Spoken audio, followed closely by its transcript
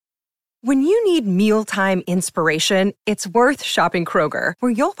When you need mealtime inspiration, it's worth shopping Kroger,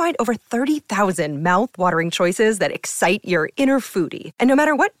 where you'll find over 30,000 mouth-watering choices that excite your inner foodie. And no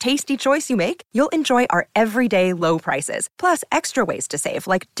matter what tasty choice you make, you'll enjoy our everyday low prices, plus extra ways to save,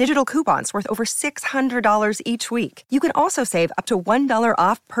 like digital coupons worth over $600 each week. You can also save up to $1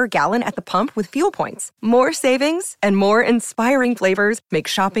 off per gallon at the pump with fuel points. More savings and more inspiring flavors make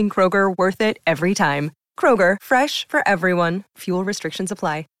shopping Kroger worth it every time. Kroger, fresh for everyone. Fuel restrictions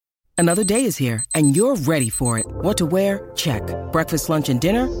apply. Another day is here, and you're ready for it. What to wear? Check. Breakfast, lunch, and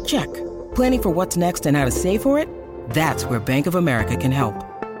dinner? Check. Planning for what's next and how to save for it? That's where Bank of America can help.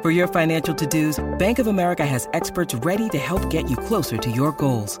 For your financial to-dos, Bank of America has experts ready to help get you closer to your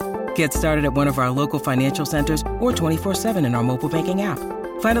goals. Get started at one of our local financial centers or 24/7 in our mobile banking app.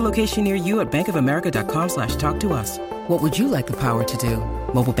 Find a location near you at bankofamerica.com/talktous. What would you like the power to do?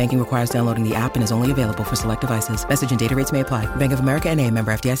 Mobile banking requires downloading the app and is only available for select devices. Message and data rates may apply. Bank of America N.A.,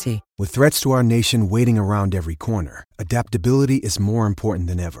 member FDIC. With threats to our nation waiting around every corner, adaptability is more important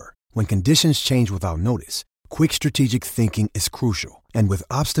than ever. When conditions change without notice, quick strategic thinking is crucial. And with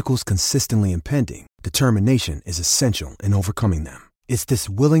obstacles consistently impending, determination is essential in overcoming them. It's this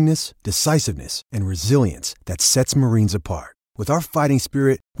willingness, decisiveness, and resilience that sets Marines apart. With our fighting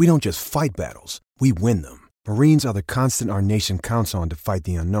spirit, we don't just fight battles, we win them. Marines are the constant our nation counts on to fight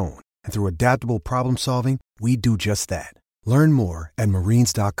the unknown. And through adaptable problem solving, we do just that. Learn more at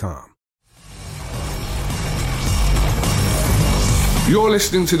marines.com. You're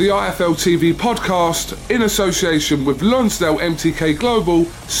listening to the IFL TV podcast in association with Lonsdale MTK Global,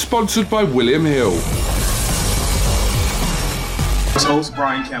 sponsored by William Hill. Host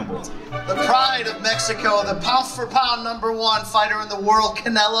Brian Campbell. The pride of Mexico, the pound-for-pound #1 fighter in the world,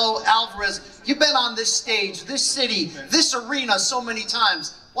 Canelo Alvarez. You've been on this stage, this city, this arena so many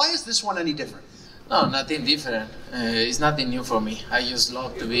times. Why is this one any different? No, nothing different. It's nothing new for me. I just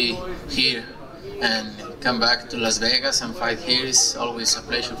love to be here and come back to Las Vegas and fight here. Is always a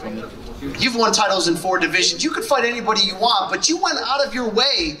pleasure for me. You've won titles in 4 divisions. You could fight anybody you want, but you went out of your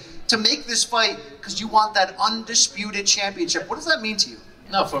way to make this fight because you want that undisputed championship. What does that mean to you?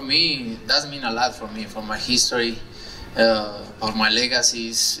 No, for me, it does mean a lot for me, for my history, or my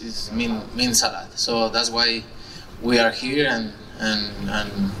legacy means a lot. So that's why we are here, and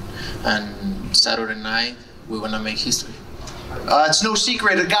Saturday night we want to make history. It's no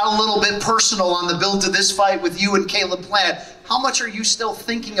secret, it got a little bit personal on the build to this fight with you and Caleb Plant. How much are you still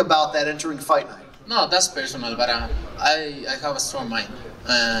thinking about that entering fight night? No, that's personal, but I have a strong mind.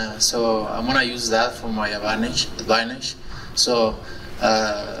 So I'm going to use that for my advantage. So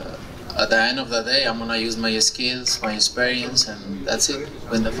at the end of the day, I'm going to use my skills, my experience, and that's it.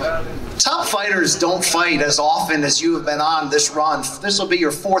 Win the fight. Top fighters don't fight as often as you have been on this run. This will be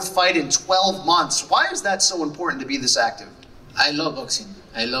your 4th fight in 12 months. Why is that so important to be this active? I love boxing.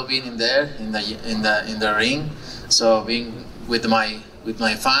 I love being in there, in the ring. So being with my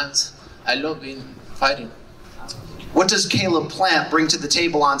fans, I love fighting. What does Caleb Plant bring to the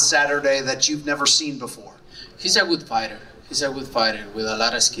table on Saturday that you've never seen before? He's a good fighter. He's a good fighter with a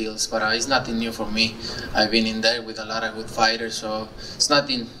lot of skills, but it's nothing new for me. I've been in there with a lot of good fighters, so it's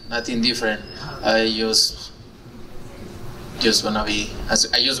nothing different. I just wanna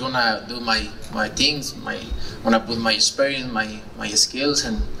do my things. Wanna put my experience, my skills,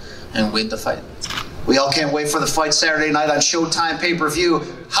 and win the fight. We all can't wait for the fight Saturday night on Showtime pay-per-view.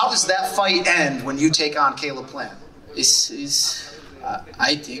 How does that fight end when you take on Caleb Plant?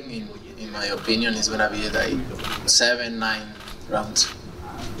 I think, in my opinion, it's gonna be like 7-9 rounds.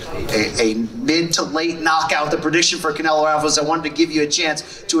 A mid to late knockout. The prediction for Canelo Alvarez. I wanted to give you a chance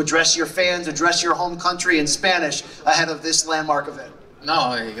to address your fans, address your home country in Spanish ahead of this landmark event.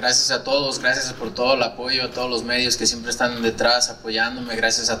 No, gracias a todos, gracias por todo el apoyo, a todos los medios que siempre están detrás apoyándome,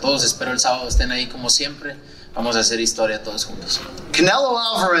 gracias a todos, espero el sábado estén ahí como siempre, vamos a hacer historia todos juntos. Canelo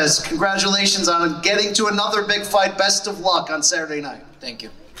Alvarez, congratulations on getting to another big fight, best of luck on Saturday night. Thank you.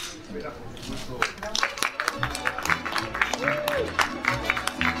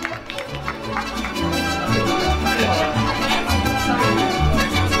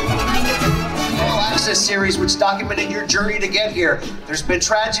 Access series which documented your journey to get here. There's been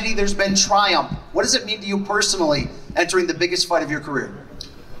tragedy, there's been triumph. What does it mean to you personally entering the biggest fight of your career?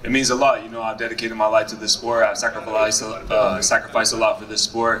 It means a lot. I've dedicated my life to this sport. I've sacrificed a lot for this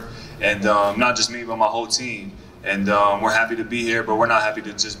sport, and not just me, but my whole team. And we're happy to be here, but we're not happy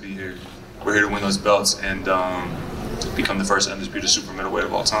to just be here. We're here to win those belts, and become the first undisputed super middleweight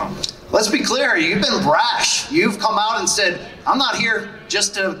of all time. Let's be clear, you've been brash. You've come out and said, I'm not here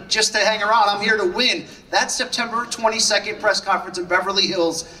just to hang around, I'm here to win. That September 22nd press conference in Beverly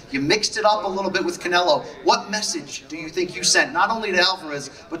Hills, you mixed it up a little bit with Canelo. What message do you think you sent, not only to Alvarez,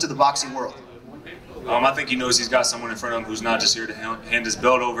 but to the boxing world? I think he knows he's got someone in front of him who's not just here to hand his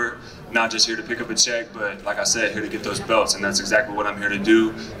belt over, not just here to pick up a check, but like I said, here to get those belts, and that's exactly what I'm here to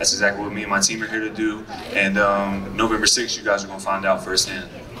do. That's exactly what me and my team are here to do, and November 6th, you guys are going to find out firsthand.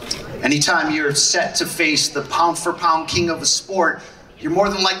 Anytime you're set to face the pound-for-pound king of the sport, you're more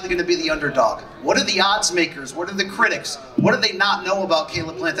than likely going to be the underdog. What are the odds makers? What are the critics? What do they not know about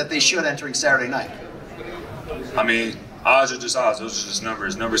Caleb Plant that they should entering Saturday night? I mean, odds are just odds. Those are just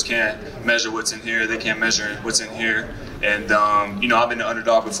numbers. Numbers can't measure what's in here. They can't measure what's in here. And, I've been the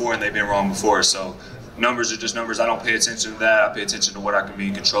underdog before and they've been wrong before. So numbers are just numbers. I don't pay attention to that. I pay attention to what I can be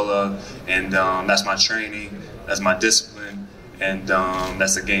in control of. And that's my training. That's my discipline. And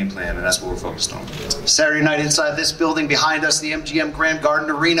that's the game plan. And that's what we're focused on. Saturday night inside this building behind us, the MGM Grand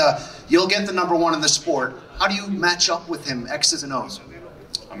Garden Arena, you'll get the number one in the sport. How do you match up with him, X's and O's?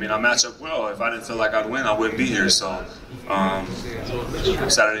 I mean, I match up well. If I didn't feel like I'd win, I wouldn't be here. So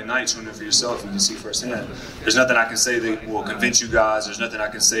Saturday night, tune in for yourself. You can see firsthand. There's nothing I can say that will convince you guys. There's nothing I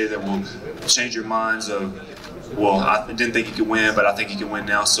can say that will change your minds of, well, I didn't think he could win, but I think he can win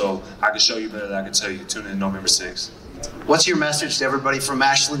now. So I can show you better than I can tell you. Tune in November 6th. What's your message to everybody from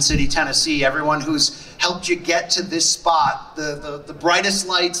Ashland City, Tennessee, everyone who's helped you get to this spot, the brightest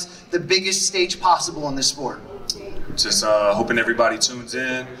lights, the biggest stage possible in this sport? Just hoping everybody tunes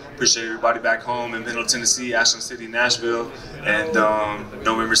in. Appreciate everybody back home in Middle Tennessee, Ashland City, Nashville. And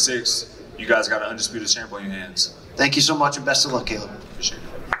November 6th, you guys got an undisputed champ on your hands. Thank you so much and best of luck, Caleb. Appreciate it.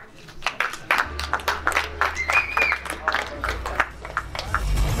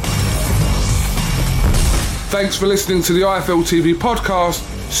 Thanks for listening to the IFL TV podcast,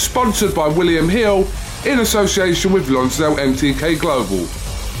 sponsored by William Hill in association with Lonsdale MTK Global.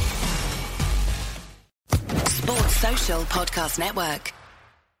 Sports Social Podcast Network.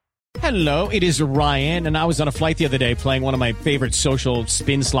 Hello, it is Ryan, and I was on a flight the other day playing one of my favorite social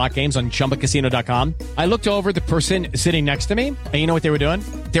spin slot games on ChumbaCasino.com. I looked over at the person sitting next to me, and you know what they were doing?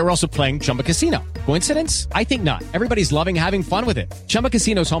 They were also playing Chumba Casino. Coincidence? I think not. Everybody's loving having fun with it. Chumba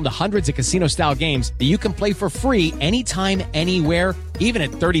Casino is home to hundreds of casino-style games that you can play for free anytime, anywhere, even at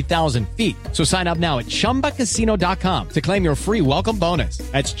 30,000 feet. So sign up now at ChumbaCasino.com to claim your free welcome bonus.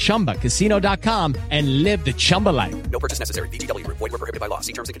 That's ChumbaCasino.com and live the Chumba life. No purchase necessary. VGW. Void where prohibited by law.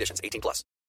 See terms and conditions. 18+.